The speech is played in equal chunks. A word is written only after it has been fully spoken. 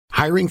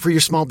Hiring for your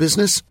small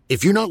business?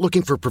 If you're not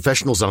looking for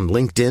professionals on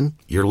LinkedIn,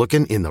 you're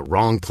looking in the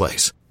wrong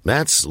place.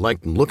 That's like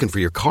looking for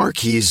your car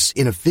keys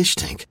in a fish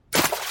tank.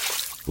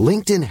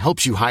 LinkedIn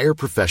helps you hire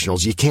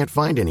professionals you can't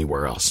find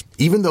anywhere else,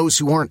 even those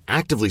who aren't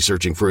actively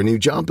searching for a new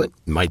job but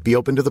might be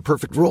open to the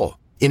perfect role.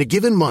 In a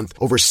given month,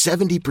 over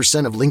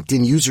 70% of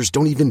LinkedIn users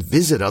don't even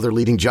visit other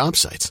leading job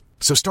sites.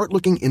 So start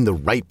looking in the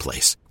right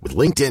place. With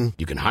LinkedIn,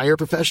 you can hire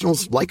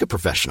professionals like a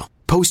professional.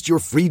 Post your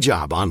free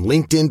job on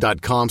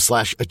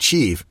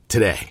linkedin.com/achieve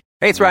today.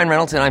 Hey, it's Ryan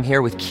Reynolds, and I'm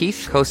here with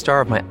Keith,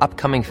 co-star of my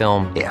upcoming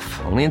film,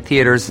 If, only in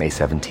theaters May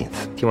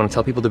 17th. Do you want to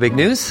tell people the big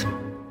news?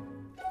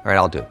 All right,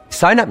 I'll do it.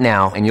 Sign up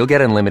now and you'll get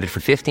unlimited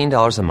for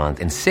 $15 a month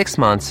and 6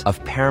 months of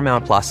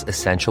Paramount Plus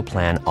Essential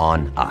Plan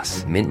on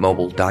us.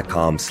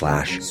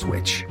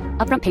 Mintmobile.com/switch.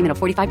 Upfront payment of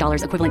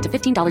 $45 equivalent to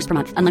 $15 per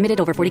month. Unlimited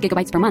over 40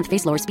 gigabytes per month.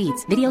 Face lower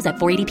speeds. Videos at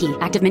 480p.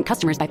 Active Mint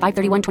customers by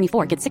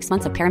 531.24 get 6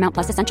 months of Paramount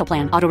Plus Essential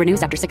Plan. Auto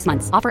renews after 6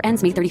 months. Offer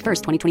ends May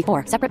 31st,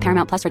 2024. Separate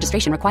Paramount Plus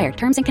registration required.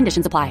 Terms and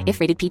conditions apply if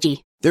rated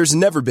PG. There's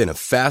never been a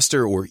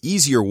faster or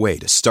easier way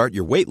to start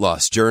your weight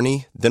loss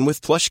journey than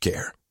with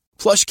PlushCare.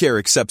 PlushCare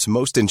accepts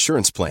most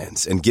insurance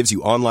plans and gives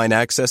you online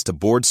access to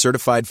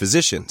board-certified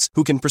physicians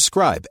who can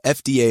prescribe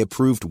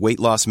FDA-approved weight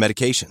loss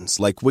medications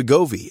like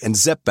Wegovy and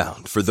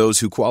Zepbound for those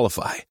who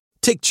qualify.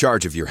 Take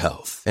charge of your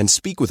health and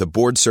speak with a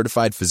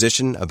board-certified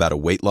physician about a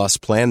weight loss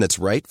plan that's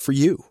right for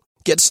you.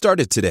 Get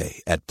started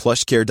today at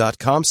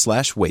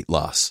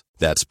plushcare.com/weight-loss.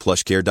 That's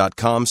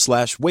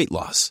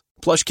plushcare.com/weight-loss.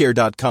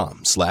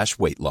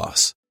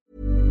 plushcare.com/weight-loss.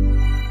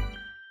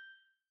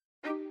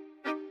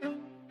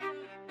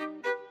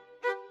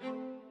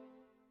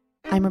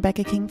 I'm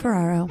Rebecca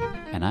King-Ferraro.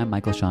 And I'm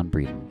Michael Sean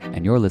Breeden,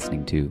 and you're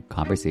listening to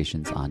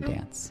Conversations on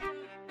Dance.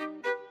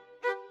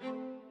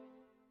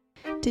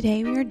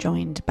 Today we are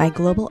joined by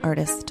global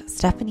artist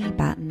Stefanie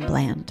Batten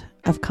Bland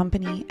of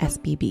company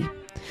SBB.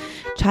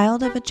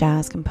 Child of a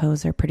jazz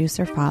composer,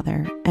 producer,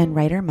 father, and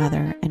writer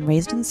mother, and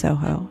raised in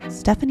Soho,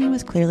 Stefanie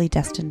was clearly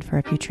destined for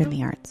a future in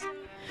the arts.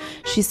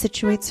 She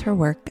situates her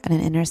work at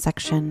an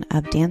intersection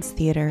of dance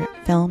theater,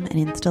 film, and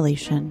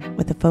installation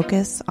with a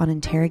focus on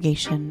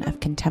interrogation of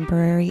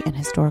contemporary and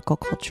historical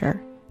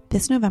culture.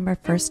 This November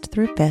 1st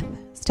through 5th,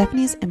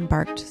 Stefanie's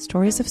Embarqued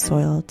Stories of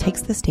Soil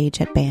takes the stage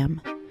at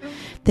BAM.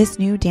 This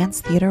new dance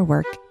theater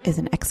work is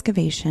an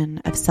excavation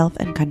of self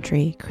and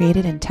country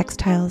created in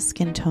textiles,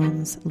 skin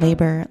tones,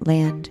 labor,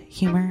 land,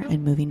 humor,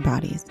 and moving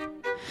bodies.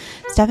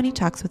 Stefanie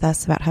talks with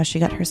us about how she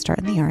got her start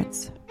in the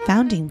arts,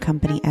 founding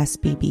company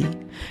SBB,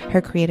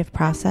 her creative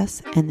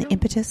process, and the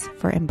impetus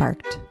for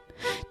Embarqued.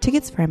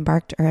 Tickets for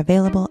Embarqued are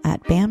available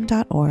at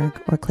bam.org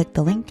or click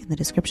the link in the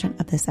description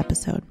of this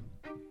episode.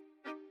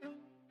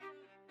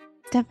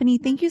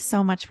 Stefanie, thank you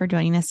so much for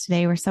joining us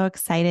today. We're so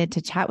excited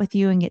to chat with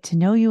you and get to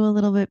know you a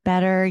little bit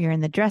better. You're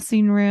in the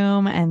dressing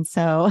room, and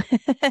so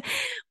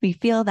we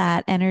feel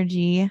that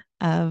energy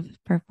of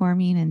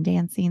performing and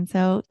dancing.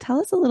 So tell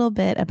us a little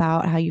bit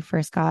about how you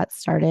first got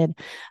started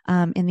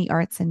in the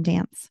arts and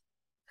dance.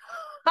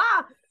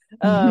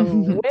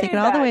 Take it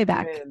all the way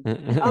back.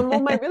 Well,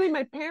 my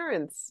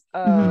parents.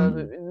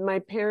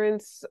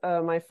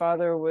 My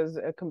father was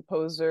a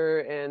composer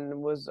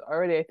and was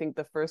already, I think,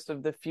 the first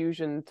of the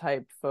fusion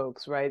type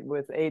folks, right,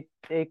 with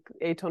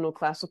atonal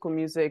classical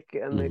music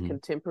and the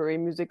contemporary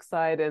music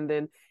side, and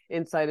then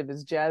inside of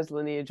his jazz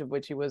lineage, of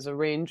which he was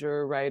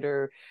arranger,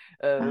 writer,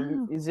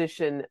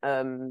 musician,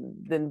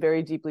 then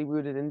very deeply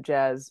rooted in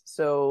jazz.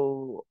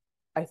 So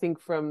I think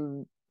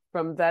from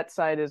that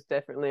side is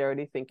definitely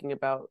already thinking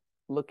about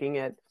looking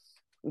at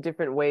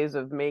different ways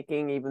of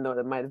making, even though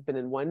it might have been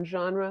in one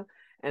genre.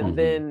 And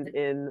then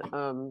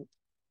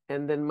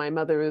my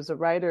mother is a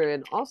writer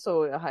and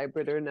also a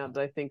hybrider. Now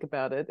that I think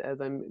about it, as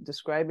I'm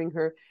describing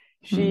her,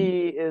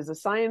 she is a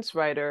science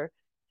writer,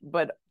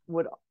 but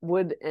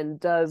would and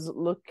does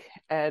look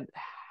at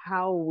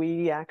how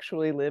we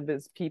actually live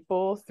as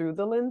people through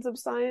the lens of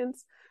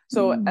science.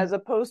 So as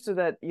opposed to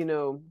that,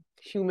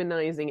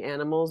 humanizing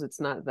animals,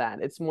 it's not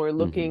that. It's more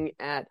looking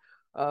at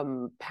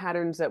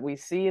patterns that we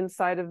see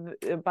inside of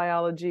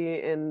biology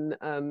and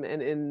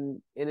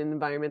in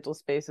environmental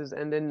spaces,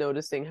 and then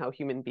noticing how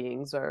human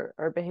beings are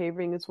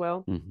behaving as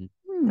well.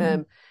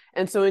 And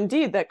so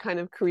indeed that kind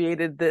of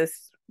created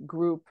this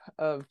group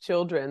of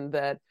children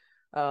that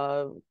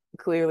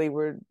clearly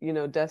were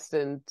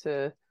destined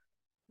to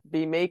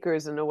be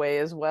makers in a way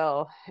as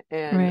well.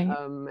 And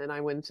and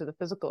I went to the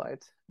physical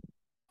arts.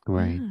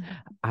 Right.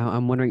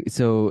 I'm wondering,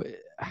 so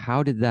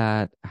how did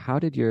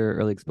your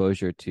early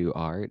exposure to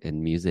art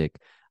and music,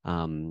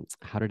 how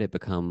did it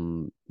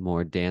become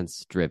more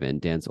dance driven,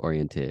 dance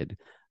oriented?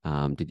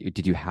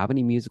 Did you have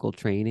any musical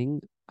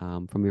training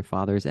from your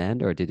father's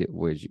end, or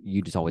was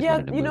you just always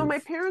wanted to move? My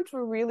parents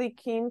were really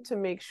keen to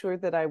make sure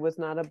that I was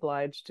not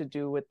obliged to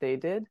do what they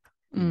did.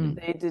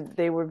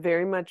 They were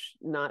very much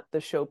not the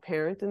show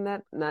parent in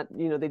that,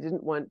 they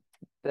didn't want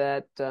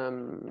that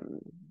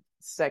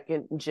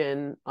second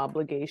gen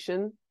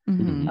obligation.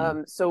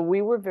 So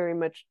we very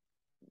much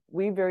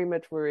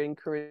were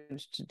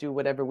encouraged to do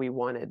whatever we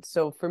wanted.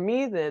 So for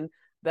me then,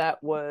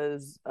 that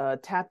was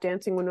tap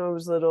dancing when I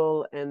was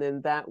little, and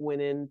then that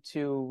went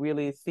into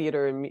really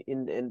theater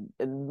and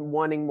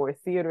wanting more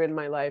theater in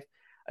my life.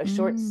 A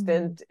short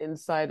stint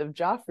inside of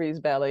Joffrey's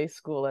ballet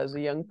school as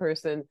a young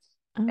person,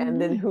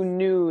 and then who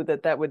knew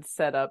that that would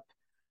set up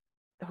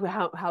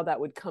how that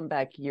would come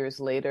back years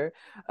later.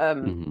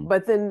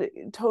 But then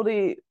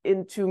totally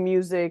into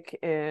music,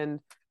 and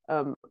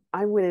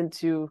I went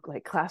into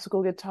like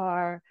classical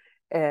guitar,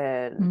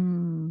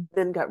 and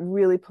then got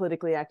really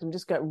politically active,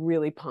 just got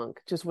really punk,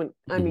 just went,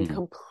 I mean,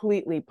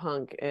 completely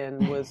punk,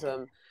 and was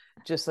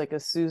just like a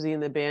Susie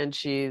and the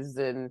Banshees,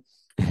 and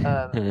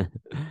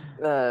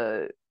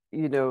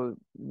you know,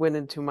 went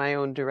into my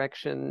own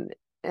direction.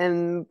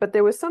 But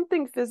there was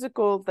something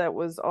physical that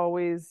was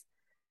always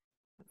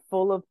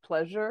full of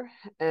pleasure,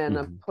 and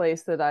a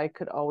place that I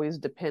could always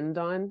depend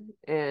on.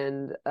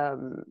 And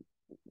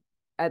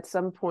at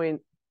some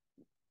point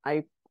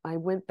I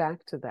went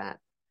back to that.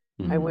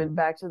 I went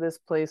back to this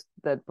place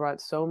that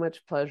brought so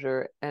much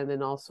pleasure, and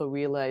then also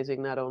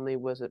realizing not only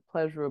was it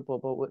pleasurable,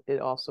 but it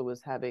also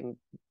was having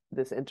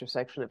this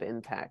intersection of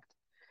impact.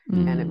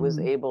 And it was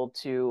able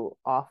to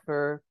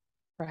offer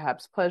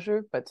perhaps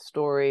pleasure, but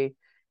story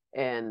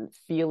and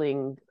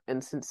feeling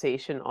and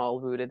sensation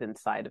all rooted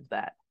inside of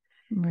that.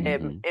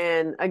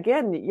 And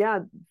again, yeah,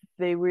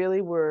 they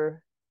really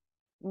were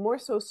more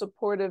so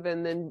supportive,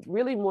 and then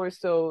really more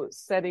so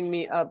setting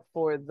me up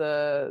for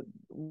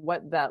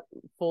what that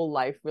full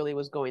life really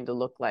was going to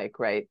look like,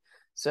 right?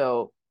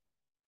 So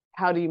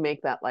how do you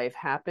make that life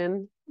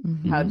happen?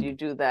 How do you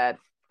do that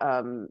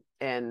and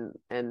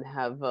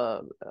have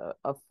a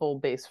full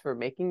base for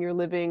making your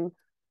living,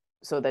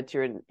 so that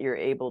you're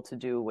able to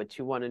do what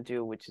you want to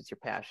do, which is your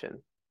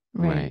passion.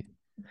 Right.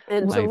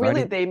 And so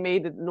really they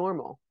made it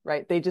normal,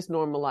 right? They just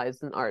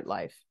normalized an art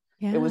life.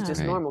 It was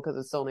just normal because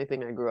it's the only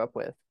thing I grew up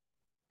with.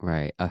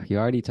 Right. You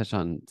already touched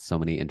on so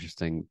many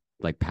interesting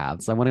like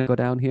paths I want to go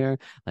down here.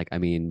 Like, I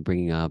mean,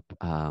 bringing up,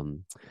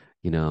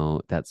 you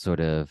know, that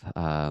sort of,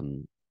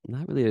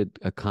 not really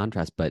a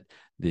contrast, but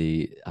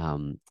that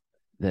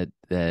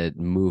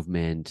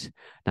movement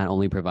not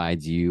only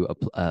provides you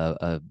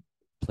a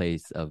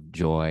place of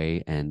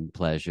joy and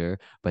pleasure,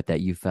 but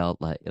that you felt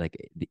like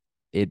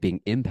it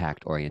being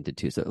impact oriented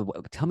too. So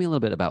tell me a little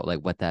bit about like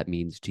what that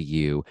means to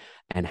you,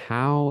 and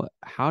how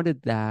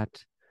did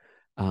that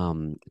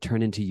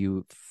turn into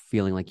you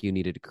feeling like you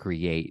needed to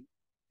create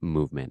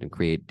movement and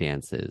create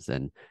dances,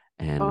 and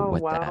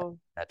what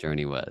that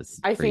journey was.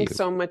 I think you.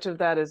 So much of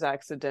that is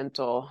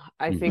accidental.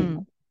 I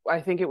think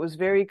it was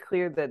very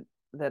clear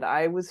that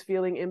I was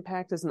feeling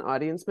impact as an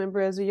audience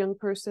member as a young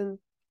person,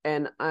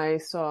 and I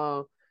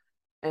saw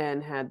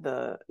and had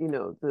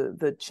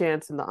the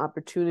chance and the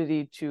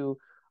opportunity to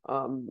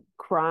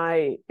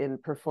cry in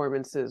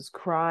performances,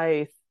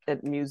 cry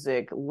at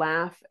music,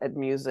 laugh at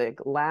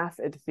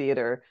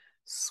theater,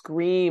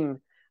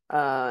 scream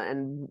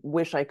and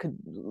wish I could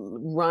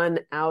run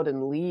out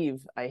and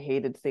leave. I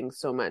hated things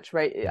so much,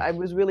 right? I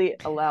was really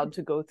allowed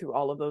to go through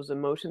all of those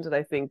emotions that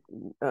I think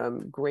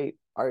great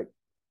art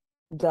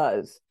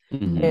does.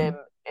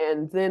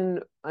 And then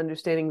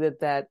understanding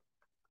that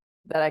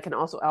I can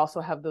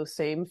also have those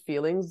same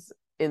feelings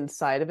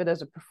inside of it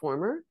as a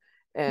performer,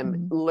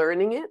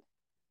 learning it,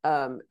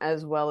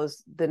 as well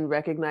as then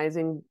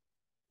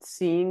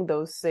seeing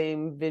those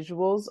same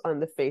visuals on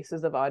the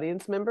faces of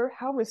audience member,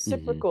 how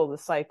reciprocal the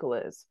cycle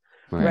is,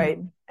 right?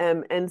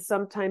 And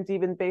sometimes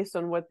even based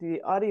on what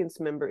the audience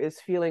member is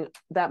feeling,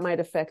 that might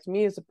affect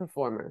me as a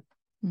performer,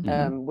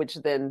 which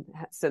then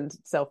sends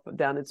itself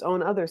down its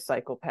own other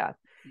cycle path.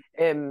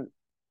 And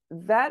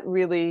that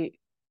really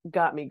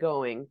got me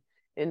going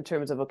in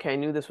terms of, okay, I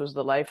knew this was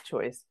the life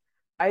choice.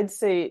 I'd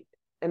say,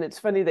 and it's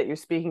funny that you're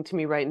speaking to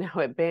me right now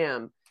at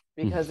BAM,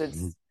 because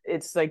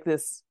it's like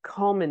this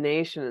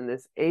culmination and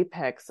this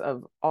apex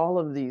of all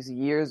of these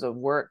years of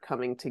work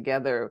coming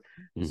together.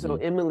 So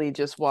Emily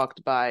just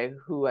walked by,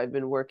 who I've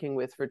been working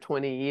with for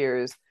 20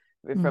 years,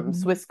 from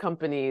Swiss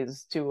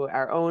companies to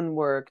our own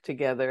work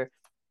together.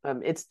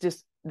 It's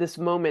just this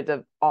moment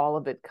of all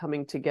of it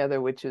coming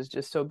together, which is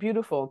just so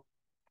beautiful.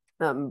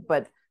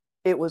 But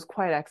it was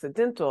quite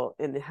accidental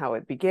in how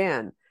it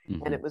began.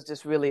 And it was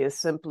just really as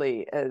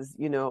simply as,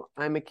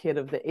 I'm a kid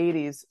of the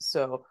 80s.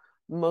 So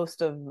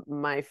most of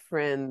my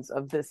friends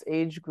of this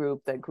age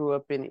group that grew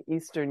up in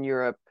Eastern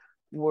Europe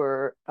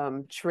were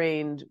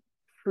trained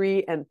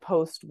pre and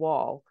post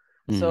wall.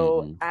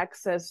 So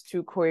access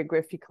to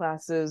choreography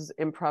classes,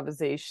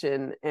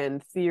 improvisation,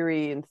 and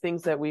theory, and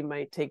things that we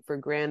might take for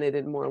granted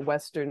in more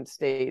Western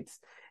states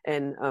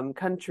and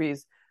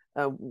countries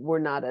were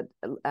not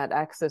at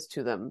access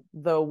to them.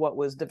 Though what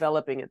was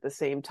developing at the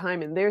same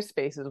time in their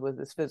spaces was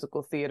this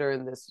physical theater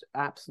and this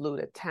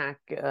absolute attack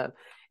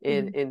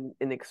in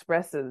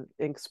expression.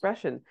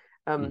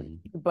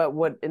 But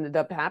what ended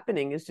up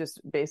happening is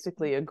just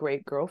basically a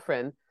great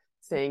girlfriend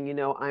saying,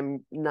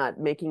 I'm not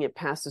making it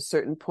past a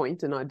certain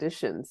point in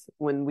auditions.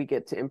 When we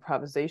get to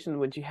improvisation,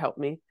 would you help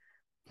me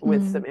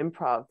with some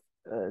improv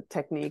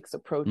techniques,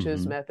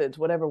 approaches, methods,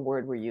 whatever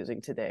word we're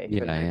using today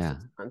for the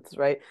next 6 months,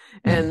 right?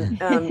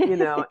 And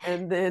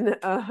and then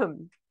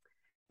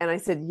And I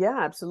said, yeah,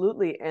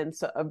 absolutely. And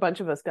so a bunch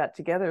of us got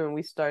together and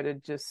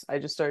I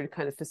just started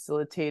kind of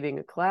facilitating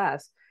a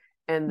class.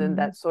 And then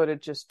that sort of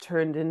just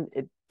turned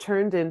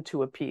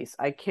into a piece.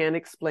 I can't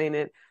explain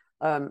it.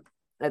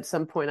 At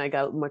some point I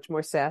got much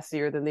more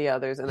sassier than the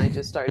others and I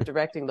just started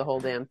directing the whole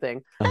damn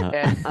thing.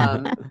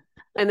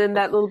 And then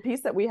that little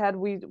piece that we had,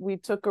 we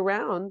took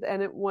around,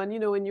 and it won.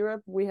 In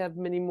Europe we have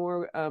many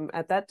more.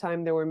 At that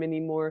time, there were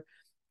many more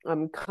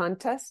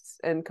contests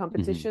and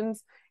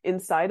competitions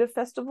inside of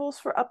festivals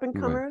for up and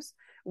comers,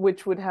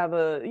 which would have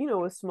a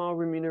small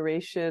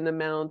remuneration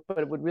amount, but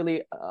it would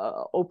really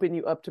open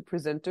you up to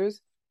presenters.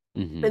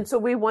 And so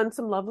we won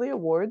some lovely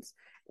awards,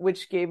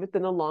 which gave it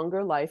then a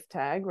longer life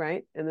tag,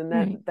 right? And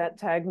then that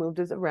tag moved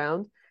us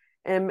around,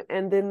 and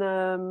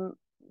then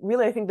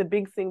really, I think the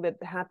big thing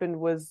that happened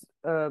was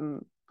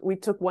we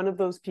took one of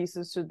those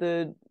pieces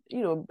to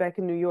back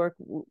in New York,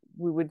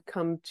 we would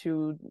come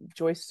to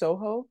Joyce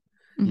Soho.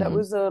 That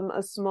was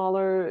a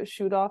smaller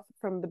shoot off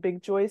from the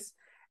big Joyce,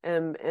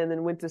 and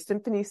then went to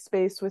Symphony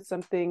Space with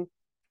something.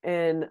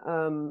 And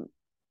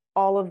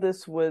all of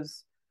this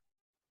was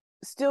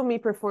still me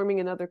performing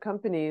in other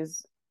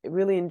companies,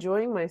 really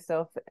enjoying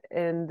myself.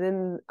 And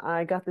then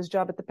I got this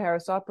job at the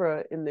Paris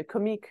Opera in the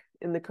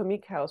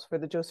Comique house for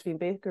the Josephine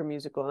Baker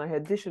musical. And I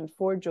auditioned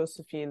for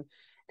Josephine,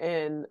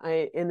 and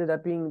I ended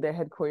up being the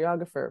head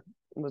choreographer,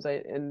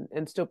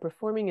 and still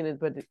performing in it.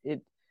 But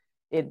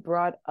it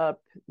brought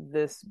up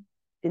this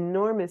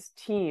enormous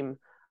team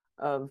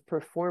of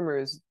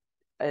performers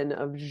and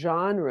of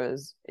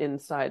genres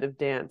inside of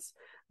dance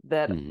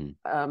that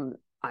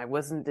I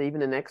wasn't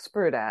even an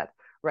expert at,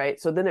 right?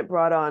 So then it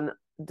brought on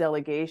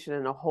delegation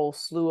and a whole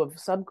slew of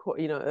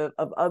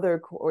of other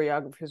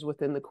choreographers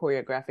within the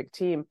choreographic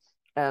team,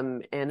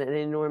 and an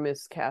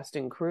enormous cast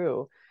and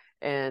crew,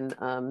 and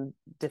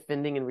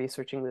defending and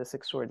researching this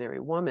extraordinary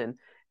woman.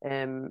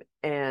 And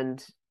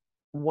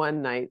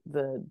one night,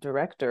 the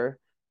director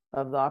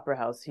of the opera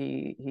house,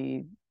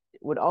 he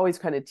would always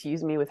kind of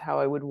tease me with how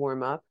I would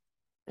warm up,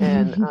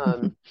 and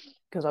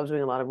because I was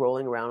doing a lot of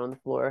rolling around on the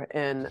floor,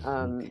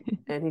 and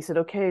he said,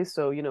 okay,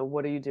 so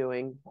what are you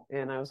doing?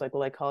 And I was like,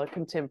 well, I call it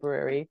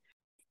contemporary.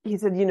 He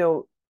said,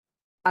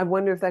 I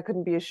wonder if that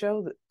couldn't be a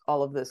show, that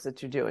all of this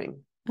that you're doing.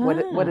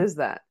 What is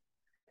that?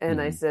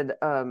 And I said,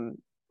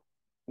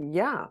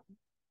 yeah,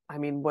 I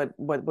mean, what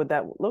would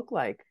that look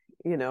like?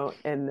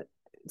 And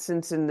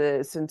since in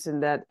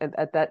that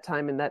at that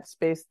time in that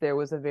space there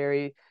was a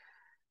very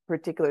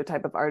particular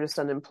type of artist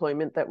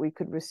unemployment that we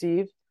could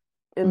receive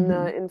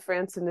in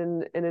France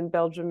and in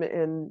Belgium,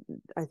 and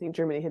I think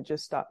Germany had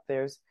just stopped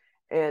theirs.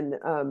 And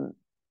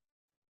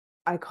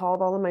I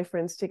called all of my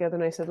friends together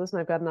and I said, listen,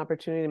 I've got an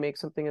opportunity to make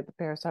something at the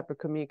Paris Opera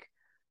Comique.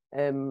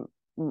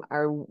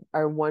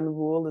 Our one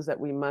rule is that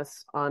we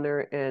must honor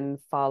and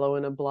follow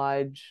and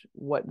oblige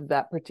what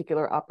that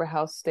particular opera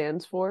house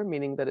stands for,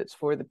 meaning that it's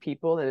for the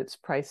people and its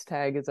price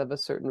tag is of a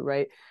certain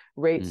rate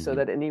so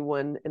that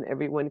anyone and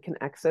everyone can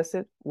access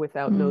it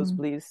without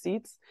nosebleed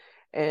seats,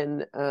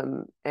 and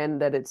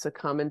that it's a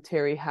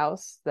commentary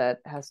house that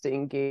has to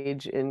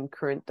engage in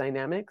current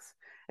dynamics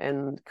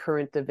and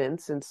current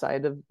events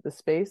inside of the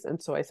space.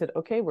 And so I said,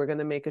 okay, we're going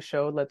to make a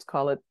show. Let's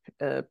call it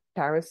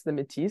Paris the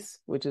Métis,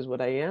 which is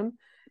what I am.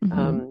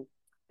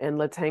 And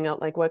let's hang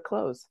out like wet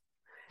clothes.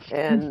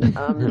 And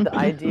the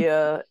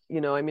idea,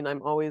 I mean,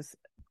 I'm always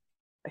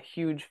a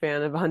huge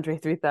fan of Andre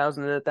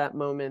 3000. And at that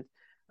moment,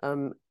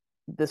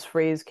 this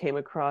phrase came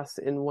across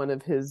in one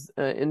of his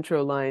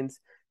intro lines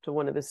to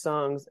one of his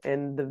songs.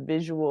 And the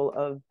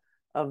visual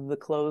of the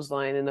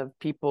clothesline and of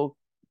people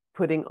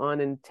putting on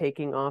and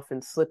taking off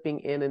and slipping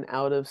in and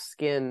out of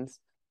skins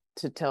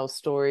to tell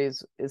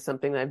stories is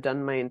something that I've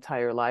done my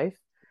entire life.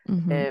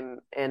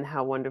 And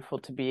how wonderful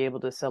to be able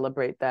to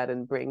celebrate that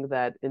and bring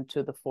that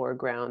into the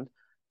foreground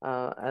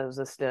as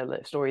a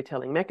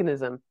storytelling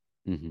mechanism.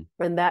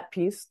 And that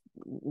piece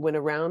went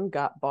around,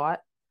 got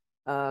bought,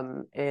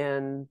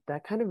 and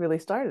that kind of really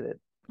started it.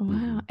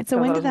 Wow! So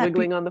when did that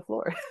wiggling on the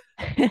floor?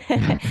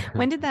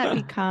 When did that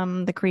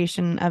become the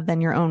creation of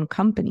then your own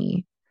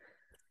company?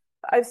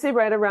 I'd say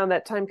right around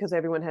that time, because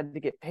everyone had to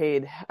get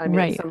paid. I mean,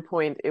 at some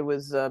point it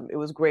was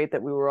great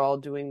that we were all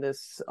doing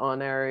this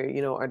on our,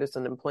 artist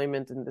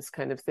unemployment and this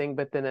kind of thing.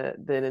 But then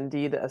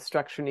indeed a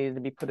structure needed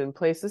to be put in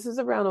place. This is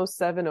around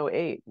 2007,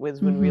 2008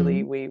 was when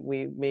really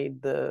we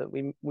made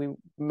we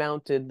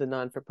mounted the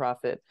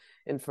non-for-profit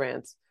in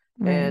France.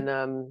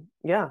 And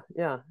yeah.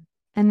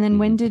 And then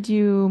when did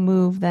you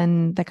move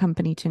then the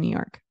company to New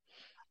York?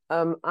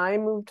 I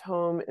moved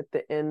home at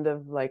the end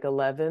of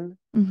 11,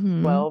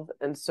 12.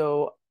 And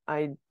so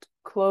I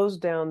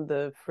closed down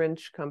the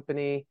French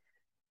company,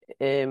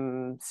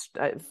 fiscally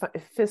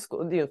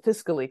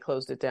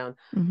closed it down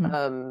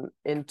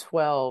in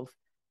 12.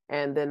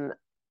 And then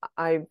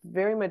I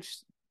very much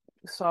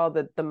saw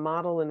that the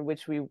model in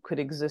which we could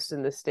exist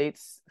in the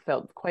States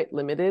felt quite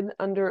limited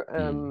under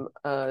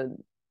a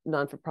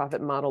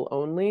non-for-profit model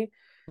only.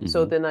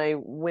 So then I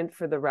went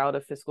for the route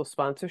of fiscal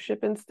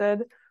sponsorship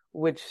instead,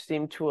 which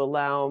seemed to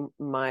allow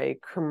my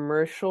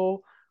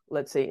commercial,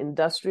 let's say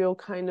industrial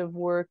kind of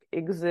work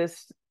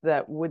exist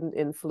that wouldn't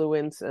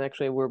influence, and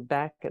actually we're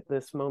back at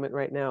this moment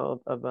right now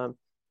of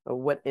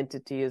what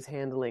entity is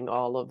handling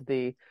all of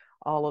the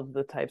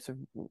types of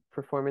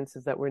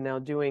performances that we're now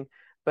doing.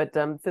 But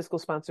fiscal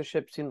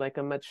sponsorship seemed like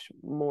a much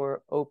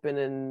more open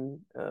and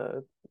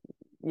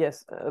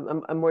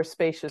a more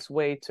spacious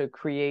way to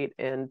create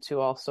and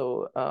to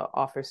also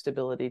offer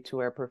stability to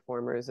our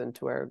performers and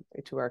to our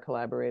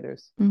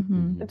collaborators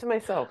and to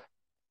myself.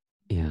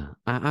 Yeah,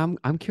 I'm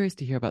curious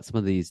to hear about some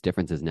of these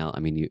differences now. I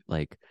mean, you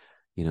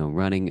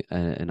running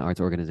an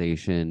arts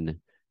organization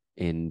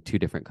in two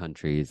different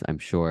countries, I'm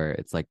sure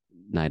it's like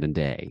night and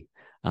day.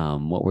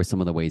 What were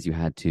some of the ways you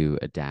had to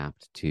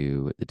adapt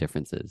to the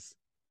differences?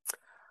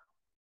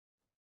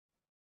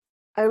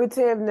 I would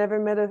say I've never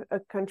met a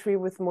country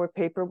with more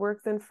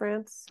paperwork than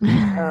France.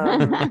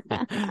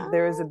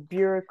 There is a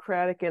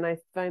bureaucratic, and I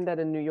find that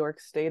in New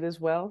York State as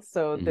well.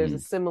 So there's a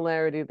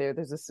similarity there.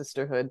 There's a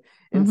sisterhood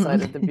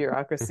inside of the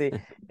bureaucracy.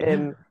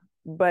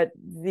 But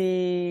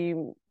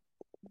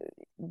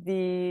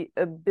the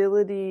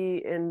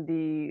ability and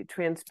the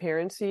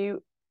transparency,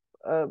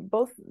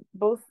 both,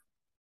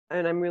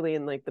 and I'm really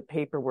in like the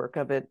paperwork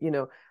of it,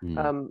 or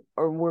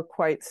we're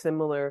quite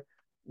similar.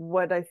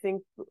 What I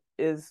think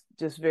is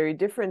just very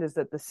different is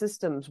that the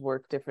systems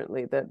work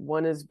differently, that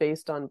one is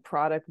based on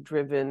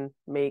product-driven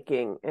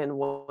making and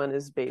one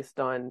is based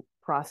on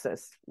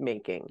process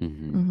making.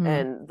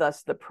 And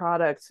thus the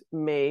product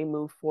may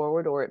move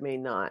forward or it may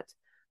not,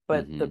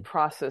 but the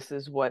process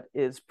is what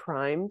is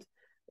primed,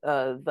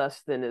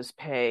 thus then is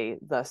pay,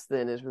 thus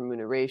then is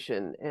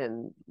remuneration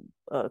and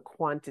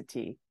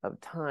quantity of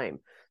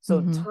time.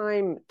 So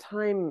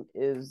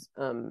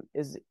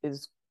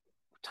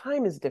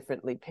time is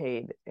differently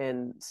paid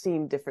and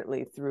seen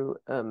differently through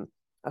a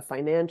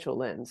financial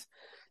lens.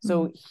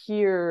 So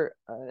here,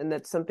 and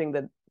that's something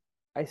that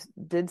I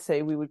did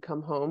say we would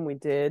come home, we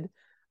did,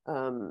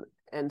 and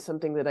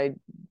something that I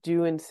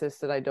do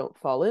insist that I don't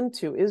fall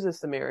into is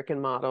this American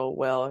model,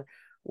 where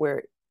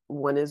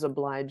one is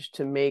obliged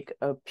to make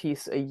a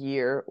piece a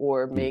year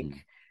or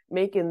make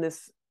in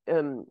this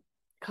kind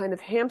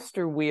of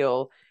hamster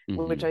wheel,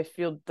 which I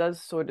feel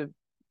does sort of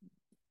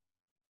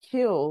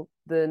kill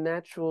the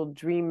natural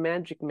dream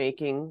magic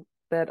making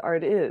that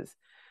art is.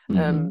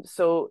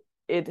 So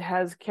it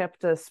has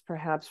kept us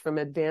perhaps from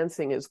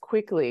advancing as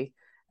quickly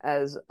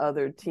as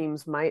other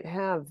teams might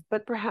have,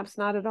 but perhaps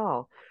not at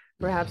all.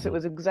 Perhaps it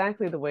was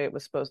exactly the way it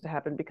was supposed to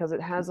happen, because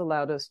it has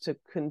allowed us to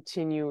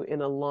continue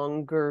in a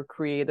longer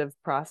creative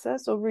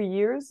process over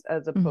years,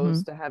 as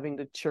opposed to having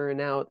to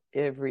churn out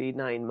every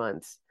 9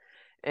 months.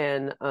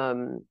 And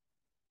I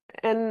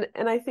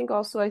think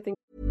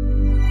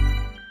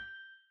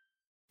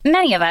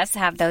Many of us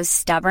have those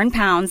stubborn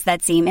pounds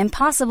that seem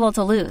impossible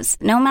to lose,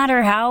 no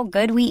matter how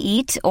good we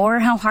eat or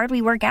how hard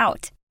we work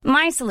out.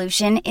 My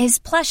solution is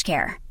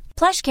PlushCare.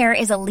 PlushCare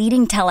is a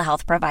leading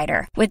telehealth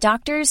provider with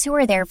doctors who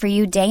are there for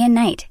you day and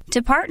night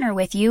to partner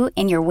with you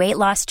in your weight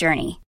loss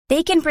journey.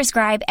 They can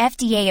prescribe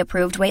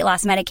FDA-approved weight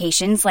loss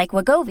medications like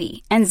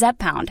Wegovy and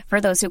Zepbound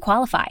for those who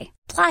qualify.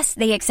 Plus,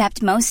 they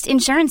accept most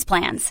insurance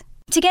plans.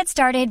 To get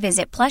started,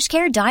 visit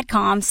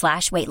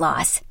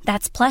plushcare.com/weightloss.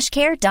 That's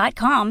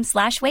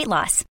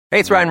plushcare.com/weightloss.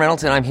 Hey, it's Ryan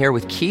Reynolds, and I'm here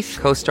with Keith,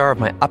 co-star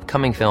of my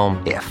upcoming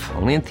film, If,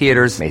 only in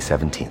theaters May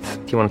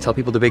 17th. Do you want to tell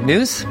people the big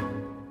news?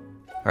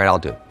 All right, I'll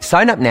do it.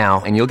 Sign up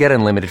now and you'll get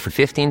unlimited for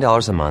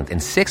 $15 a month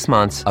and 6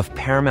 months of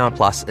Paramount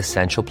Plus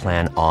Essential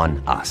Plan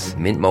on us.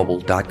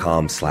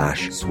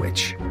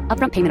 MintMobile.com/switch.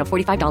 Upfront payment of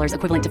 $45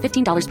 equivalent to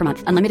 $15 per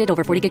month. Unlimited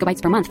over 40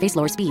 gigabytes per month. Face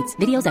lower speeds.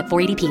 Videos at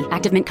 480p.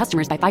 Active Mint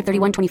customers by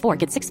 531.24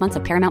 get 6 months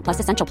of Paramount Plus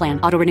Essential Plan.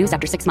 Auto renews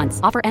after 6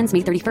 months. Offer ends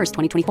May 31st,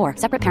 2024.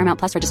 Separate Paramount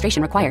Plus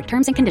registration required.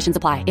 Terms and conditions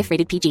apply if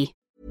rated PG.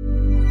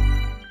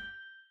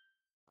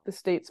 the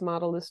state's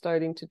model is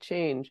starting to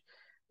change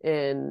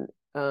and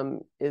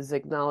is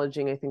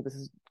acknowledging, I think this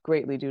is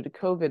greatly due to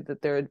COVID,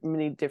 that there are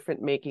many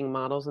different making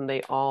models and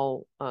they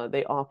all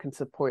can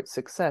support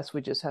success.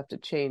 We just have to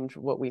change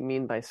what we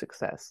mean by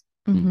success.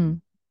 Mm-hmm.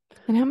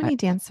 And how many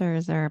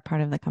dancers are a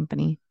part of the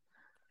company?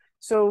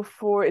 So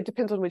it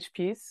depends on which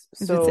piece.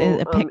 So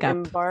it's a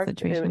pickup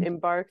situation.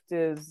 Embarqued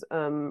is,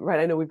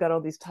 right, I know we've got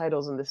all these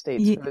titles in the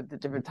States for the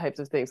different types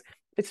of things.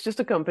 It's just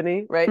a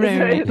company, right?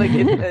 Right. Like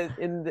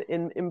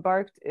in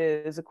Embarqued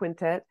is a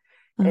quintet.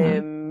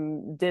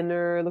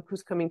 Dinner, look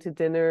who's coming to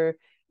dinner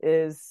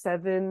is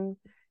 7,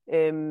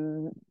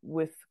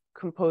 with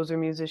composer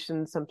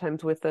musicians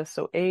sometimes with us,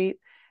 so 8,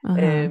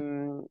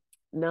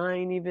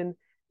 9 even.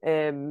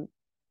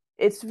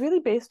 It's really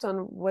based on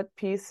what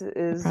piece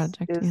is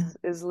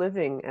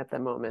living at the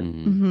moment.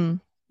 Mm-hmm.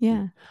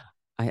 Yeah,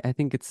 I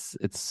think it's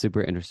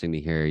super interesting to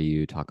hear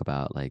you talk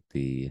about like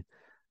the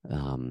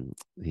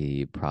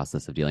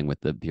process of dealing with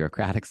the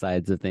bureaucratic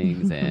sides of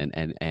things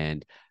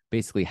and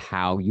basically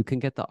how you can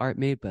get the art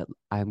made. But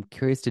I'm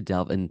curious to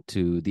delve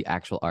into the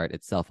actual art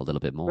itself a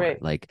little bit more.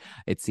 Right. Like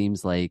it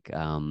seems like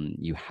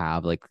you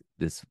have like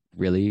this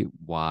really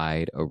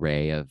wide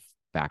array of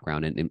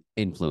background and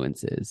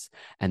influences,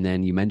 and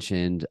then you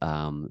mentioned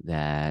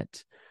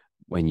that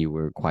when you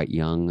were quite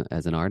young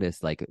as an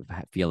artist, like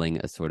feeling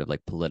a sort of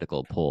like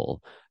political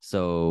pull.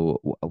 So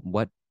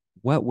what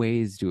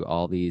ways do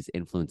all these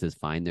influences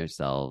find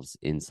themselves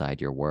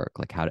inside your work?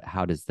 Like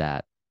how does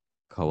that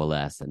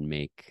coalesce and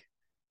make,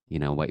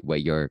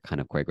 what your kind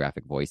of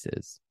choreographic voice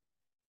is?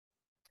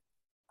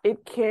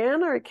 It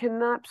can or it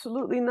can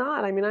absolutely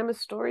not. I mean, I'm a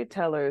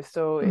storyteller,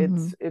 so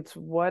it's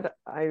what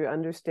I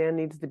understand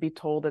needs to be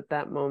told at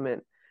that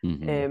moment.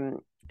 Mm-hmm.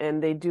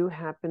 And they do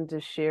happen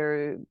to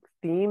share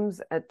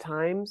themes at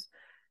times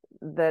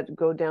that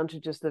go down to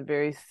just the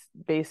very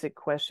basic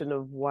question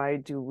of why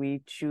do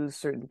we choose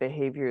certain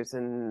behaviors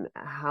and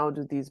how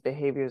do these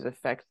behaviors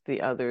affect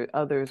the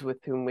others with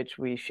whom which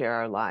we share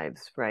our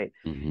lives, right?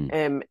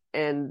 Mm-hmm.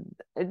 And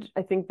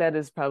I think that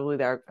is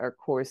probably our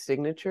core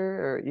signature,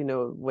 or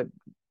what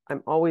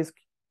I'm always,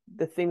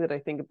 the thing that I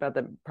think about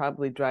that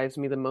probably drives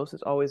me the most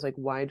is always like,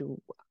 why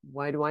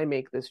do I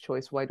make this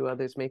choice? Why do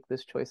others make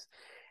this choice?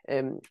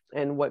 And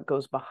what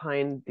goes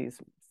behind these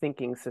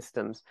thinking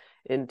systems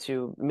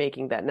into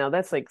making that. Now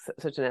that's like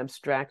such an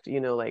abstract,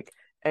 like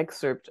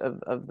excerpt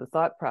of the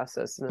thought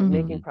process and the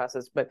making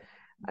process. But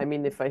I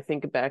mean, if I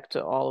think back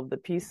to all of the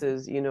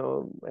pieces,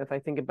 if I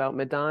think about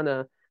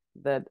Madonna,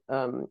 that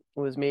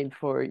was made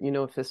for,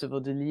 Festival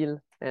de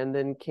Lille, and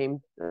then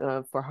came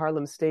for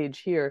Harlem Stage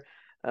here.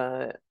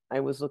 I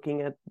was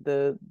looking at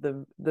the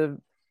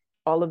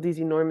all of these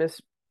enormous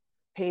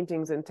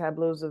paintings and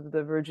tableaus of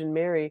the Virgin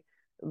Mary,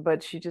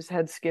 but she just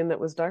had skin that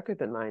was darker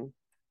than mine.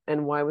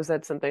 And why was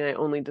that something I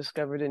only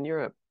discovered in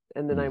Europe?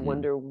 And then I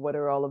wonder, what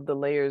are all of the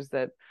layers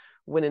that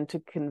went into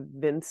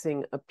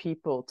convincing a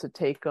people to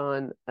take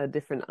on a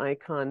different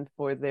icon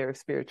for their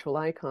spiritual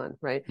icon,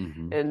 right?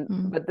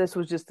 But this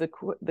was just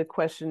the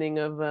questioning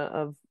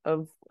of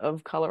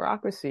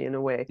colorocracy in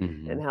a way,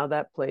 and how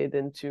that played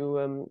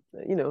into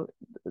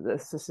the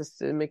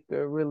systemic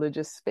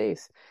religious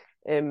space.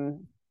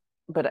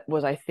 But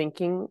was I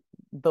thinking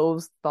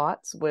those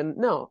thoughts when?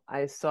 No,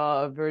 I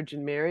saw a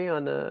Virgin Mary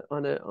on a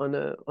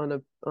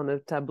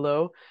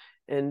tableau,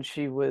 and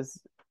she was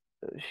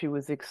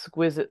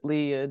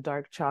exquisitely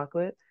dark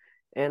chocolate,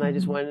 and I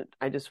just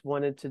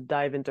wanted to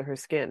dive into her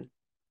skin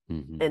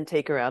and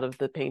take her out of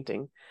the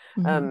painting,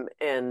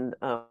 and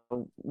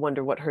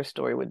wonder what her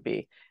story would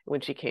be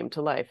when she came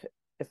to life.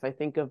 If I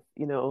think of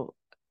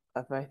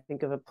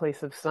a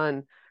place of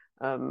sun,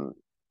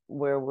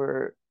 where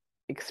we're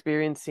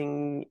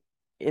experiencing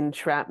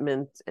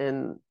entrapment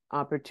and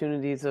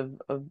opportunities of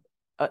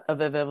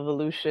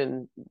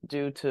evolution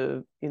due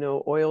to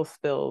oil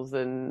spills,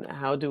 and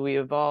how do we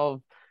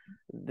evolve.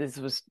 This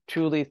was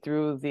truly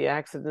through the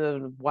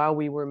accident of while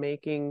we were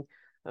making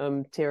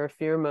terra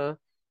firma,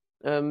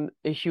 a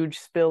huge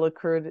spill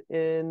occurred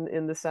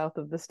in the south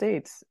of the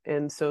States.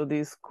 And so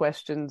these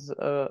questions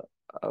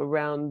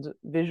around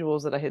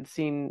visuals that I had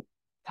seen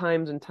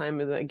times and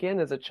time again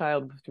as a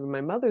child through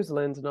my mother's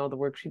lens and all the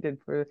work she did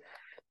for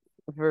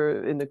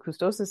in the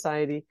Cousteau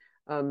Society,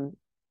 then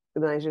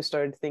I just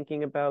started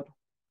thinking about,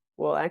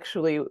 well,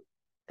 actually,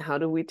 how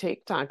do we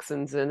take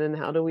toxins in, and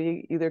how do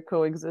we either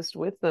coexist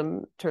with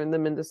them, turn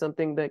them into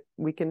something that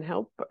we can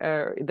help,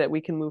 that we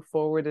can move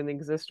forward and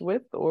exist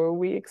with, or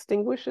we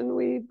extinguish and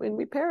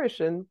we perish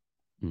and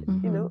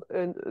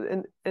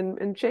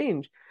and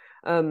change,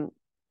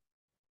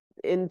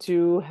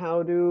 into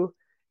how do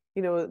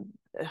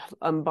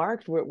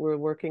Embarqued, what we're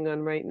working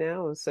on right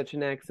now, is such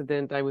an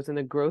accident. I was in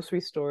a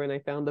grocery store and I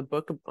found a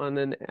book on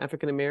an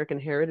African American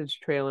heritage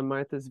trail in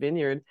Martha's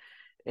Vineyard,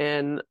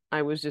 and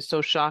I was just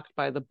so shocked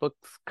by the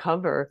book's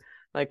cover.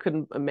 I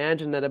couldn't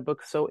imagine that a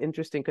book so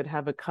interesting could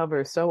have a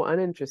cover so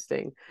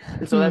uninteresting,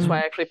 and so that's why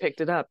I actually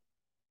picked it up.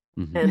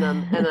 And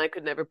I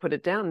could never put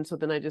it down. And so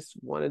then I just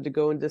wanted to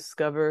go and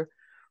discover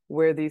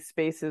where these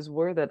spaces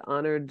were that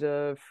honored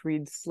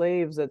freed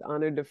slaves, that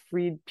honored the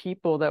freed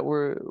people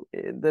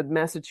that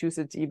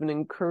Massachusetts even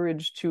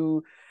encouraged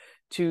to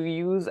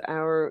use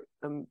our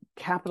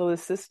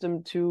capitalist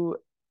system to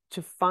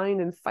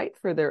find and fight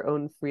for their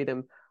own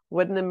freedom.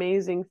 What an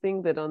amazing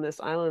thing that on this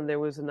island there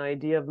was an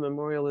idea of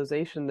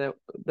memorialization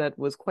that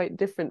was quite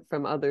different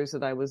from others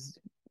that I was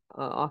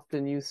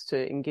often used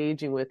to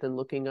engaging with, and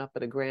looking up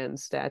at a grand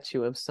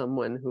statue of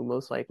someone who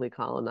most likely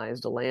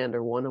colonized a land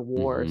or won a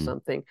war or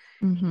something,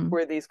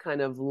 were these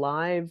kind of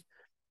live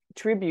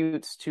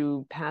tributes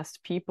to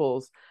past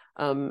peoples,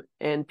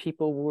 and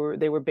people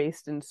were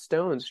based in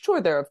stones.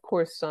 Sure, there are of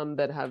course some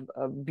that have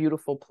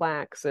beautiful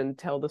plaques and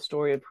tell the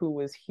story of who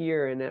was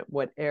here and at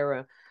what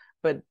era,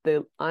 but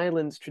the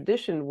island's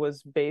tradition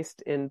was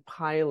based in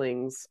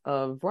pilings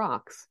of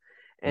rocks.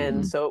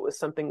 And so it was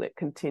something that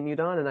continued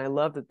on. And I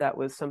love that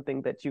was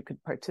something that you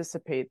could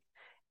participate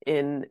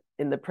in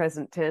the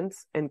present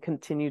tense and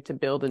continue to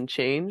build and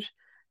change,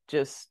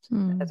 just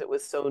as it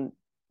was so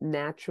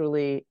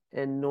naturally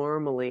and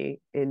normally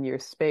in your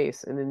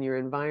space and in your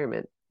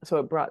environment. So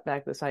it brought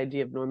back this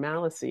idea of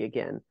normalcy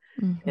again.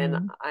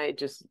 And I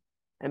just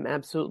am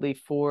absolutely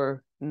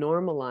for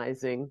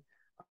normalizing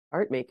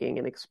art making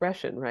and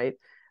expression, right?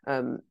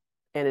 And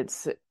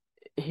it's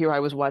here I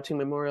was watching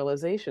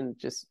memorialization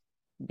just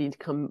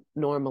become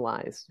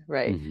normalized,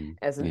 right?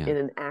 As in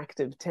an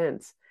active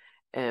tense.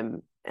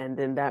 And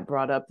then that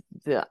brought up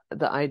the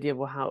idea of,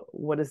 well,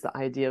 what is the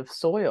idea of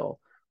soil?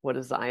 What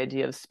is the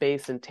idea of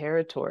space and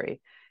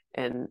territory?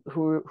 And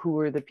who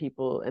are the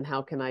people, and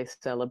how can I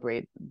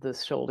celebrate the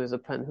shoulders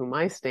upon whom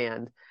I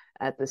stand,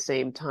 at the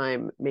same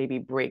time maybe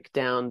break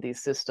down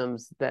these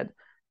systems that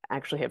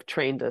actually have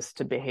trained us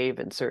to behave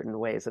in certain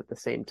ways at the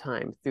same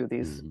time through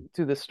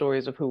the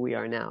stories of who we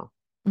are now.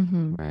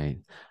 Right.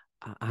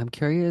 I'm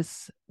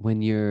curious,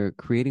 when you're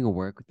creating a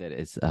work that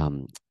is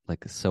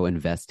like so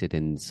invested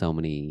in so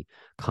many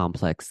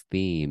complex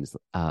themes,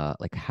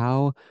 like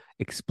how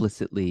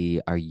explicitly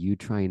are you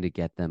trying to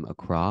get them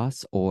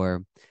across?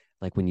 Or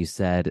like when you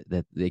said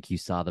that like you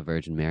saw the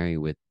Virgin Mary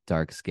with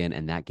dark skin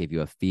and that gave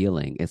you a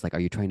feeling, it's like, are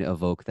you trying to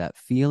evoke that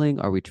feeling?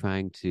 Are we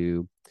trying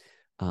to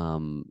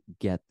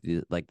get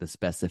the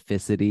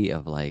specificity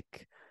of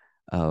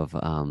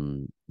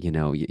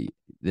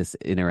this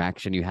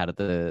interaction you had at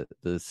the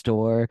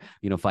store,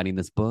 finding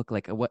this book,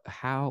 like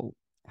how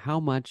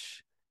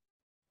much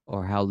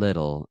or how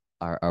little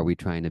are we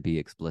trying to be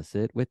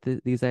explicit with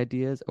these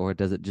ideas, or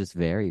does it just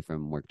vary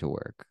from work to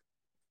work?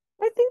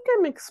 I think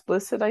I'm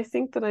explicit. I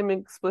think that I'm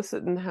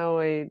explicit in how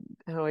I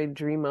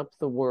dream up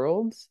the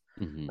worlds.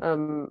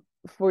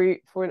 For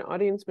an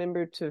audience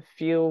member to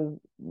feel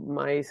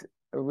my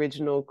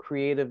original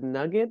creative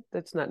nugget,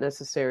 that's not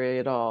necessary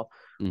at all.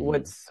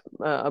 What's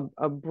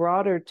a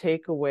broader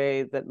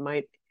takeaway that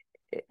might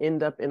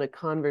end up in a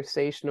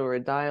conversation or a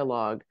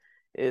dialogue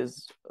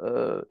is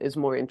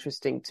more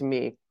interesting to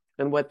me.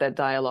 And what that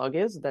dialogue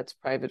is, that's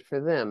private for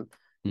them.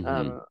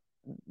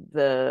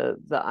 The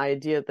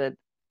idea that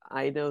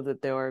I know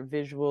that there are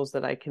visuals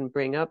that I can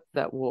bring up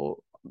that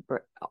will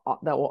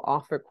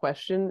offer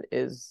question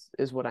is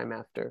what I'm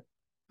after.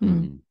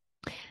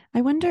 I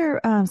wonder,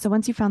 so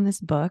once you found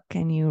this book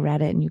and you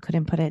read it and you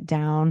couldn't put it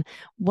down,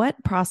 what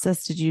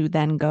process did you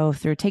then go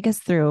through? Take us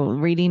through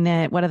reading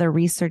it. What other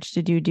research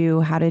did you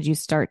do? How did you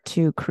start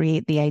to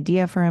create the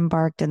idea for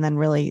Embarked, and then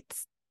really,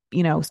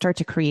 start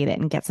to create it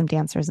and get some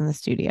dancers in the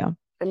studio?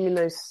 I mean,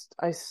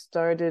 I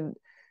started,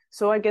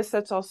 so I guess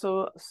that's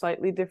also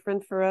slightly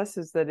different for us,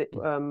 is that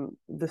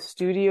the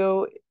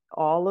studio,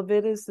 all of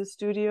it is the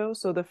studio.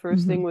 So the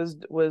first thing was,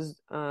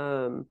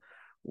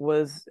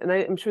 and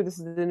I'm sure this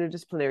is the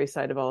interdisciplinary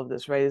side of all of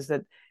this, right? Is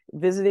that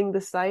visiting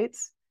the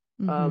sites,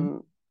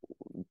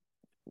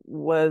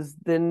 was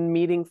then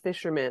meeting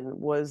fishermen,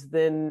 was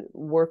then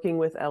working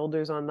with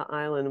elders on the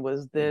island,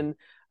 was then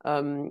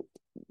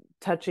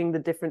touching the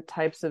different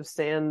types of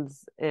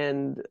sands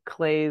and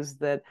clays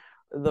that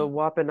the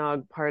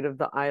Wampanoag part of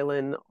the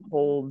island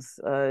holds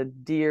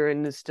dear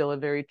and is still a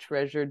very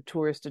treasured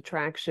tourist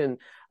attraction,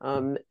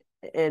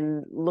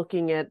 and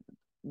looking at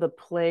the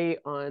play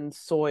on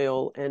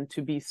soil and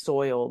to be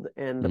soiled,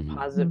 and the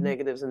positive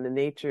negatives, and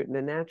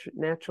the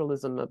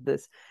naturalism of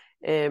this,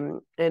 and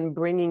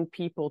bringing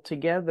people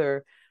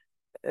together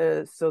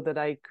so that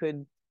I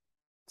could,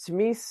 to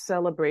me,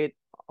 celebrate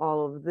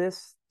all of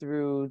this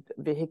through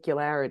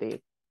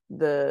vehicularity.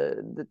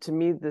 To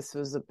me, this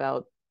was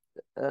about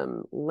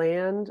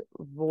land,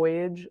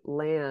 voyage,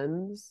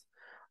 lands,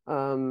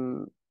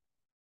 and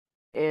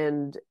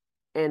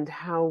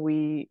how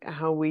we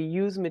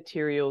use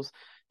materials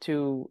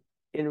to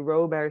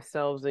enrobe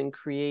ourselves and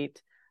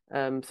create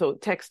so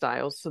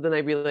textiles. So then I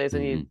realized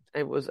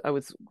I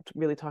was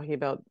really talking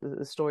about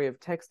the story of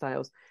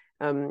textiles.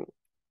 Then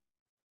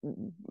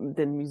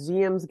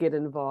museums get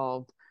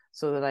involved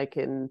so that I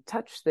can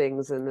touch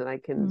things, and then I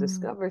can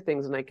discover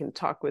things, and I can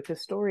talk with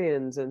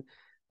historians, and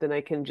then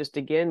I can just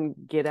again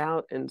get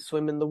out and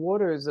swim in the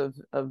waters of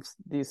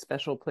these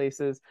special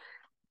places.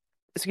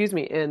 Excuse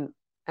me. And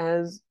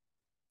as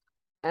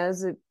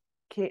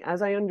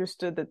I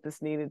understood that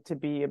this needed to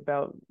be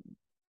about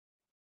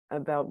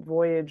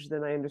voyage,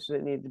 then I understood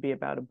it needed to be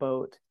about a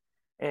boat.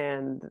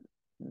 And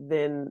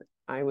then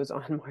I was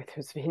on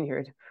Martha's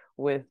Vineyard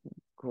with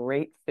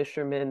great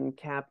fishermen,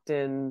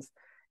 captains,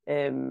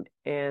 and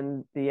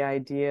the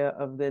idea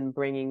of then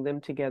bringing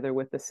them together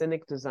with the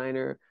scenic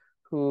designer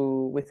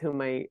with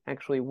whom I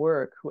actually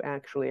work, who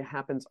actually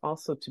happens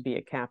also to be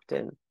a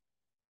captain.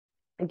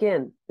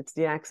 Again, it's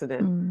the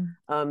accident.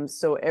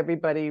 So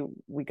everybody,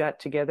 we got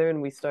together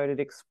and we started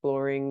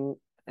exploring,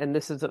 and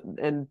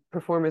and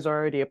performers are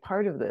already a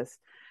part of this,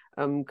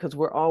 because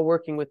we're all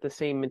working with the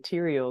same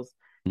materials,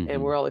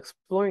 and we're all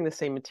exploring the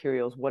same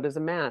materials. What is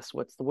a mast?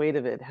 What's the weight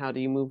of it? How do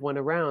you move one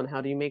around?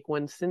 How do you make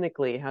one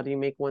scenically? How do you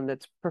make one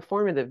that's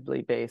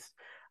performatively based?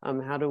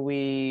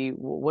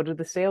 What do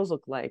the sails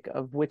look like?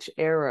 Of which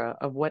era?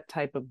 Of what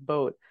type of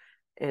boat?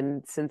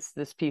 And since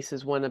this piece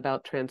is one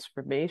about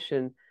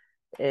transformation,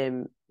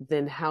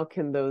 then how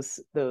can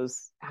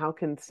how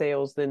can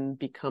sails then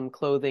become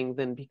clothing,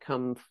 then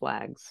become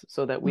flags,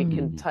 so that we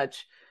can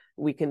touch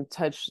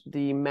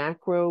the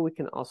macro, we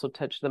can also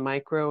touch the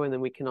micro, and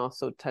then we can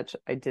also touch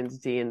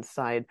identity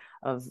inside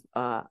of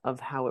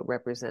how it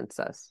represents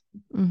us.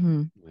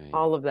 Right.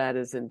 All of that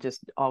is in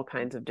just all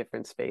kinds of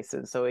different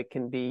spaces. So it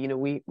can be,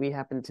 we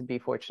happen to be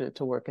fortunate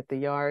to work at the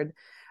yard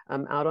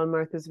out on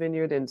Martha's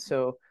Vineyard, and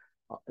so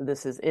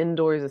this is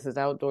indoors, this is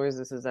outdoors,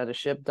 this is at a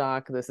ship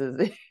dock, this is,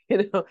 this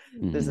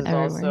is Everywhere.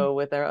 also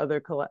with our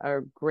other,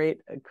 our great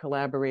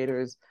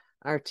collaborators.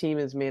 Our team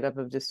is made up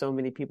of just so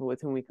many people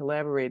with whom we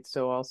collaborate.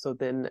 So also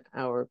then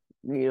our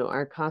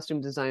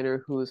costume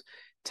designer who's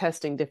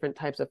testing different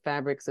types of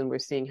fabrics, and we're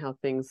seeing how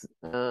things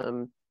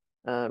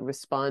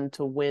respond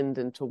to wind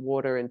and to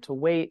water and to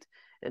weight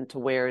and to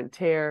wear and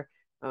tear,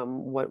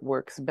 what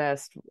works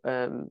best,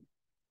 and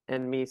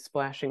me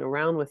splashing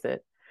around with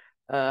it.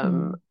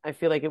 I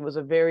feel like it was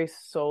a very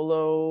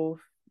solo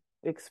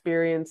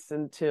experience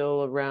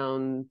until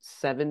around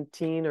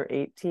 17 or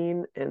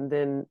 18, and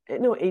then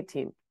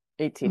 18.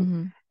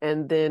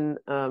 And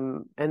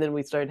then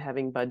we started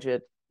having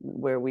budget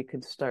where we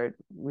could start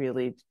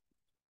really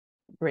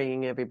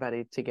bringing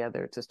everybody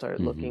together to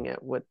start looking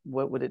at what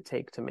would it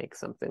take to make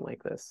something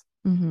like this.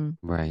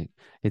 Right.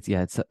 This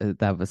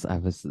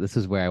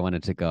is where I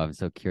wanted to go. I'm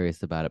so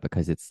curious about it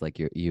because it's like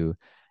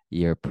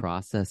your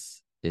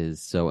process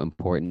is so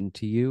important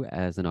to you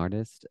as an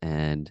artist.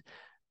 And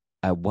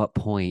at what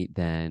point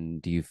then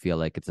do you feel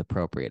like it's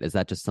appropriate? Is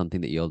that just something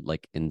that you'll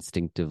like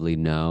instinctively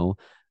know?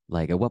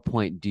 Like at what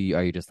point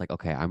are you just like,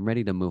 okay, I'm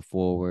ready to move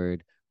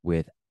forward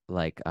with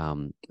like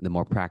the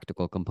more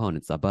practical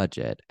components, a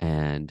budget,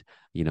 and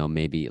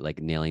maybe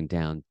like nailing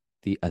down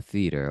a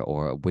theater,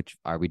 or which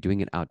are we doing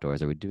it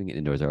outdoors? Are we doing it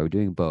indoors? Are we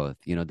doing both?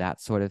 That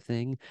sort of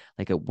thing.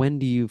 Like when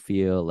do you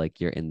feel like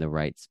you're in the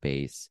right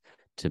space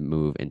to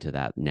move into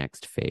that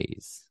next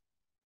phase?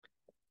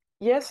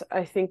 Yes,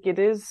 I think it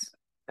is.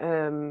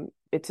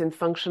 It's in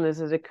function.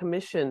 Is it a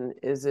commission?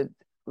 Is it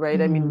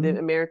right? I mean, the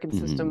American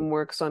system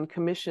works on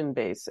commission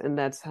base, and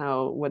that's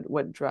how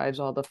what drives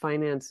all the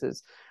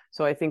finances.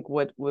 So I think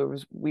we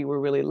were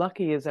really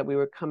lucky is that we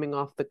were coming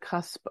off the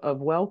cusp of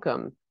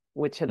Welcome,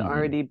 which had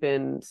already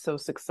been so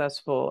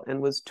successful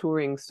and was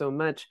touring so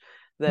much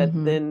that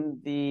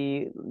then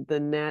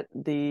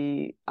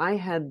I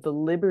had the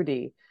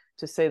liberty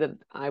to say that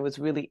I was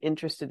really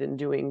interested in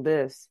doing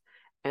this,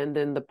 and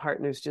then the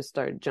partners just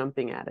started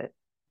jumping at it.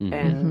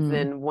 And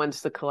then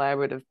once the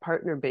collaborative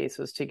partner base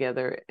was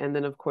together, and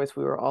then of course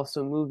we were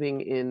also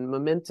moving in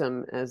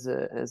momentum as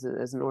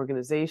an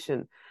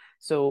organization.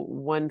 So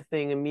one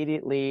thing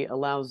immediately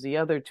allows the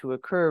other to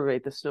occur,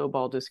 right? The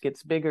snowball just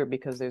gets bigger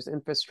because there's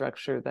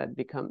infrastructure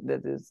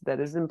that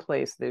is in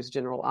place. There's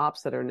general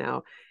ops that are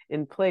now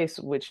in place,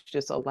 which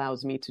just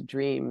allows me to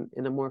dream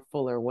in a more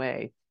fuller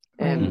way.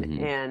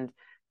 And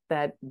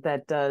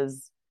that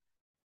does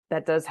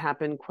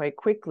happen quite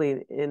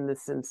quickly, in the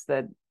sense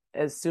that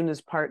as soon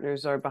as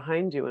partners are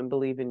behind you and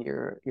believe in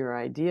your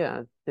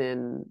idea,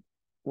 then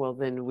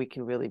we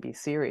can really be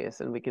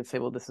serious, and we can say,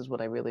 well, this is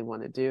what I really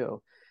want to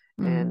do.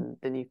 And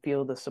then you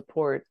feel the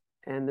support,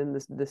 and then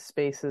the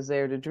space is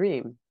there to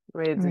dream,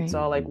 right? It's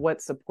all like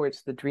what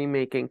supports the dream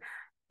making.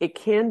 It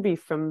can be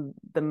from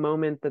the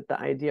moment that the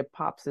idea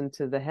pops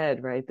into the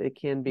head, right? It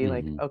can be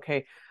like,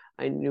 okay,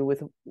 I knew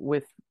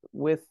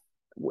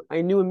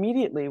I knew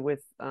immediately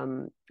with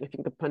I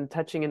think upon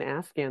touching an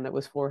Afghan that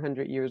was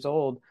 400 years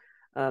old,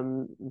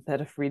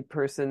 that a freed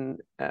person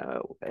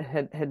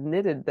had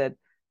knitted that,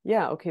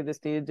 yeah, okay,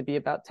 this needed to be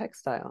about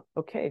textile.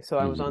 Okay, so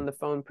I was on the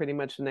phone pretty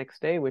much the next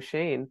day with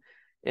Shane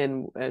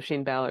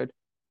Ballard,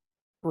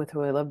 with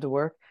who I love to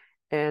work,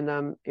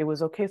 and it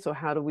was okay. So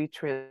how do we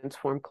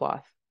transform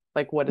cloth?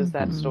 Like, what is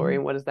that story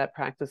and what is that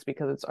practice?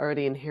 Because it's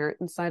already inherent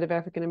inside of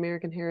African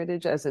American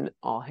heritage, as in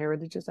all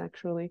heritages,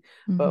 actually.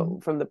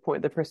 But from the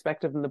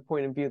perspective and the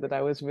point of view that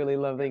I was really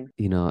loving.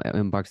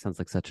 Embark sounds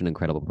like such an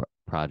incredible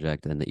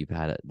project, and that you've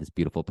had this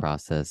beautiful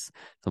process.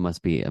 So it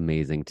must be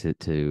amazing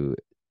to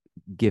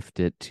gift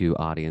it to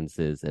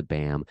audiences at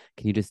BAM.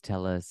 Can you just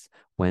tell us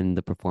when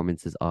the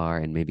performances are,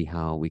 and maybe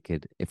how we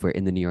could, if we're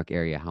in the New York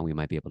area, how we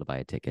might be able to buy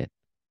a ticket?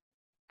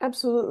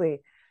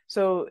 Absolutely.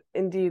 So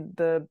indeed,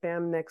 the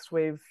BAM Next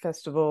Wave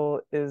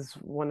Festival is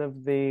one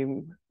of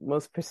the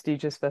most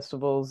prestigious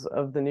festivals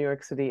of the New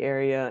York City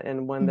area,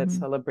 and one that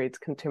celebrates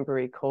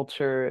contemporary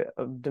culture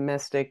of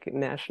domestic,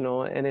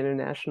 national, and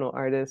international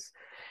artists.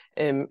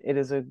 And it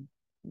is a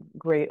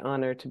great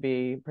honor to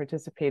be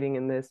participating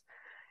in this.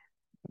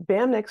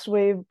 BAM Next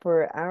Wave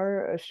for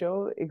our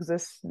show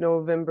exists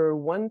November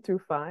 1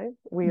 through 5.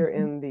 We are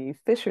in the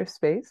Fisher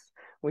Space,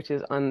 which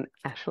is on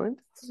Ashland.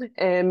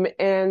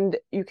 And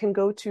you can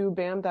go to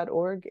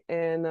bam.org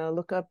and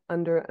look up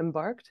under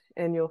Embarqued,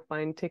 and you'll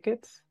find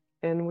tickets.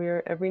 And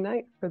we're every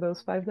night for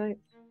those 5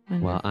 nights.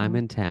 Well, I'm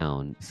in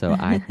town, so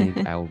I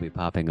think I will be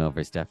popping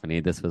over,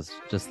 Stefanie. This was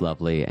just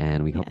lovely,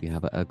 and we hope you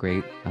have a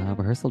great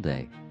rehearsal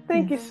day.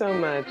 Thank you so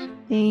much.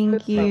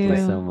 Thank you. Thank you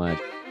so much.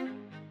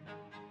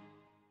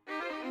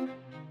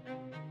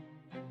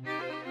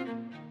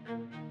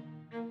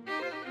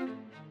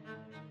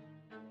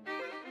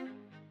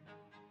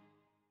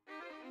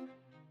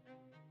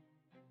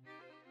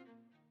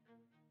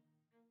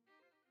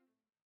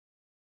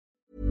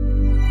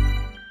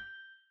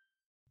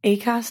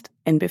 Acast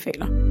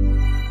anbefaler.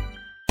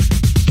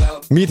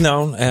 Mit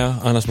navn er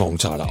Anders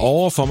Morgenthaler.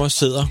 Over for mig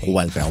sidder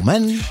Roald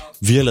Bergmann.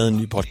 Vi har lavet en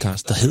ny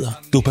podcast, der hedder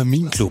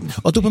Dopaminklubben.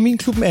 Og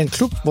Dopaminklubben er en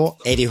klub,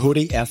 hvor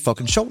ADHD er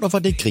fucking sjovt, og hvor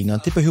det griner.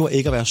 Det behøver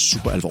ikke at være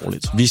super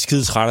alvorligt. Vi er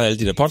skide trætte af alle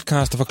de der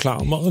podcasts, der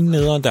forklarer mig og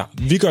nederen der.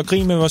 Vi gør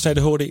grin med vores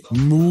ADHD.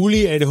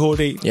 Mulig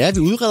ADHD. Ja, vi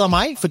udreder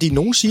mig, fordi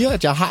nogen siger,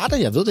 at jeg har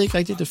det. Jeg ved det ikke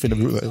rigtigt, det finder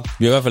vi ud af.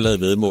 Vi har i hvert fald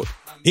lavet væddemål.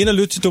 Ind og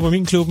lyt til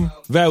Dopaminklubben.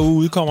 Hver uge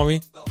udkommer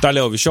vi. Der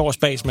laver vi sjov og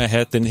spas med at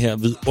have den her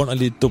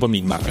vidunderlige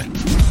dopaminmangel.